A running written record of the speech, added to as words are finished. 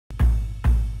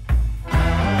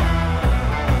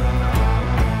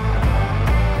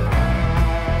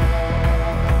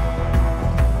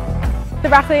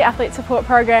Rackley Athlete Support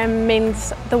program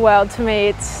means the world to me.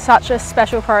 It's such a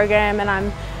special program and I'm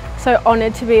so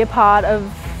honoured to be a part of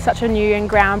such a new and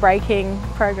groundbreaking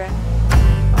program.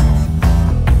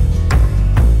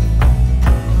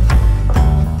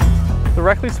 The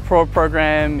Rackley Support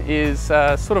program is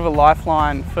sort of a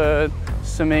lifeline for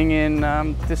swimming in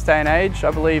this day and age.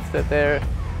 I believe that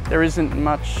there isn't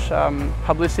much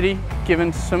publicity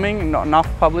given to swimming, not enough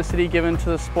publicity given to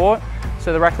the sport.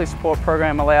 So the Rackley Support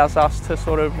program allows us to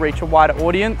sort of reach a wider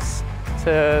audience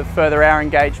to further our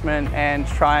engagement and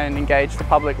try and engage the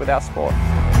public with our sport.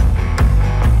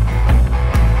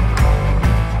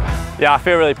 Yeah, I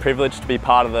feel really privileged to be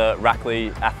part of the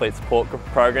Rackley Athlete Support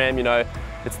program. You know,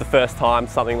 it's the first time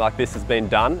something like this has been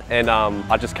done, and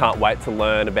I just can't wait to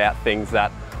learn about things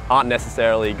that aren't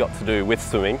necessarily got to do with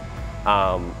swimming.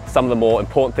 Some of the more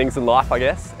important things in life, I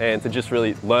guess, and to just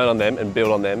really learn on them and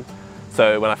build on them.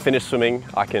 So when I finish swimming,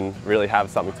 I can really have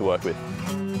something to work with.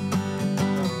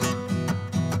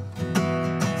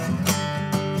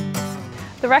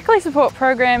 The Rackley Support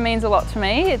program means a lot to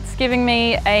me. It's giving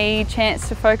me a chance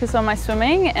to focus on my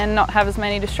swimming and not have as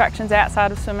many distractions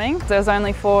outside of swimming. There was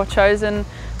only 4 chosen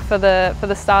for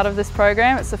the start of this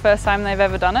program. It's the first time they've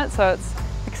ever done it, so it's an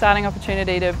exciting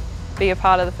opportunity to be a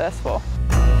part of the first 4.